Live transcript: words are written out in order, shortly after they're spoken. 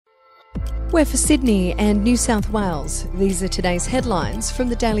We're for Sydney and New South Wales. These are today's headlines from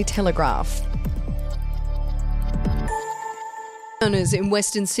the Daily Telegraph. Owners in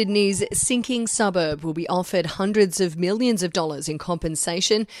Western Sydney's sinking suburb will be offered hundreds of millions of dollars in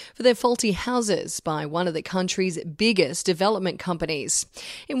compensation for their faulty houses by one of the country's biggest development companies.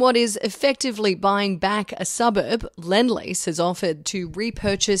 In what is effectively buying back a suburb, Lendlease has offered to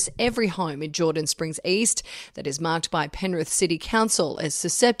repurchase every home in Jordan Springs East that is marked by Penrith City Council as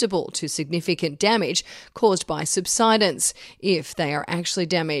susceptible to significant damage caused by subsidence, if they are actually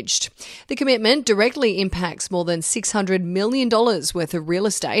damaged. The commitment directly impacts more than $600 million worth of real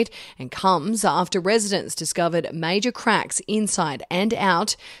estate and comes after residents discovered major cracks inside and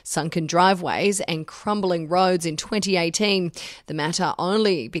out, sunken driveways and crumbling roads in 2018, the matter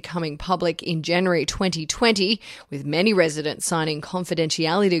only becoming public in January 2020, with many residents signing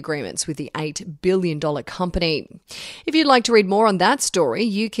confidentiality agreements with the $8 billion company. If you'd like to read more on that story,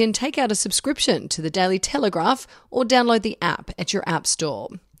 you can take out a subscription to the Daily Telegraph or download the app at your app store.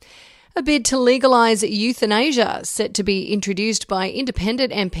 A bid to legalise euthanasia, set to be introduced by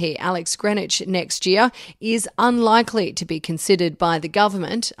independent MP Alex Greenwich next year, is unlikely to be considered by the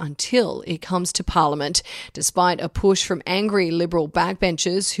government until it comes to Parliament, despite a push from angry Liberal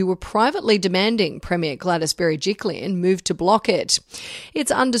backbenchers who were privately demanding Premier Gladys Berejiklian move to block it.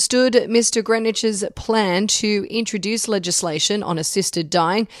 It's understood Mr Greenwich's plan to introduce legislation on assisted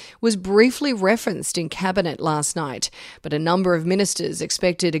dying was briefly referenced in Cabinet last night, but a number of ministers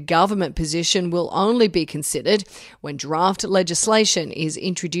expected a government position will only be considered when draft legislation is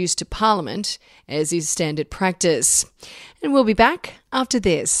introduced to Parliament, as is standard practice. And we'll be back after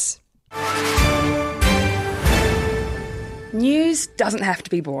this. News doesn't have to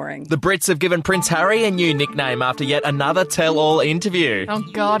be boring. The Brits have given Prince Harry a new nickname after yet another tell-all interview. Oh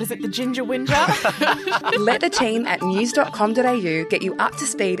God, is it the Ginger Whinger? Let the team at news.com.au get you up to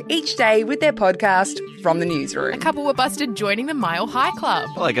speed each day with their podcast, From the Newsroom. A couple were busted joining the Mile High Club.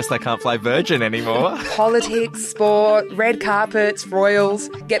 Well, I guess they can't play Virgin anymore. Politics, sport, red carpets, royals.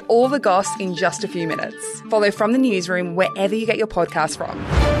 Get all the goss in just a few minutes. Follow From the Newsroom wherever you get your podcast from.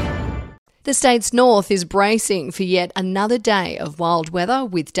 The state's north is bracing for yet another day of wild weather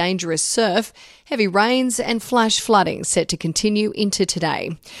with dangerous surf, heavy rains and flash flooding set to continue into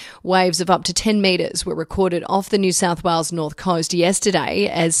today. Waves of up to 10 metres were recorded off the New South Wales north coast yesterday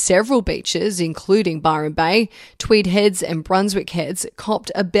as several beaches, including Byron Bay, Tweed Heads and Brunswick Heads,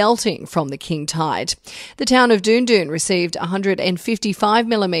 copped a belting from the king tide. The town of Doondoon received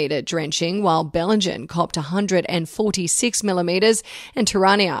 155mm drenching, while Bellingen copped 146mm and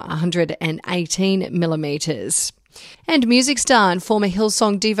Turania 118mm. And music star and former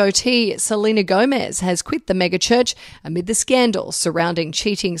Hillsong devotee Selena Gomez has quit the megachurch amid the scandal surrounding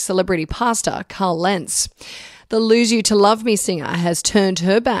cheating celebrity pastor Carl Lentz. The Lose You to Love Me singer has turned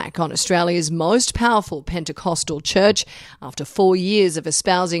her back on Australia's most powerful Pentecostal church after 4 years of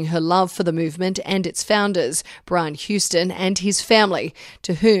espousing her love for the movement and its founders, Brian Houston and his family,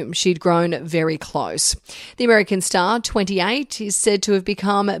 to whom she'd grown very close. The American star, 28, is said to have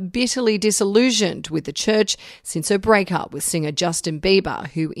become bitterly disillusioned with the church since her breakup with singer Justin Bieber,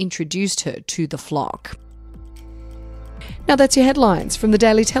 who introduced her to the flock. Now that's your headlines from the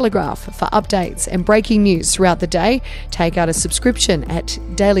Daily Telegraph. For updates and breaking news throughout the day, take out a subscription at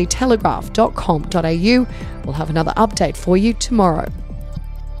dailytelegraph.com.au. We'll have another update for you tomorrow.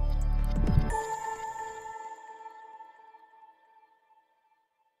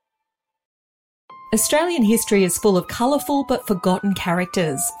 Australian history is full of colourful but forgotten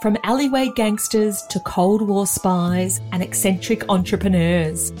characters, from alleyway gangsters to Cold War spies and eccentric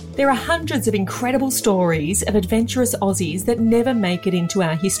entrepreneurs. There are hundreds of incredible stories of adventurous Aussies that never make it into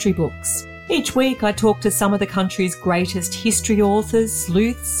our history books. Each week I talk to some of the country's greatest history authors,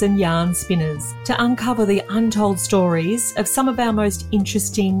 sleuths and yarn spinners to uncover the untold stories of some of our most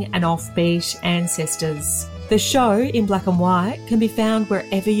interesting and offbeat ancestors. The show, In Black and White, can be found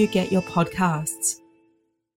wherever you get your podcasts.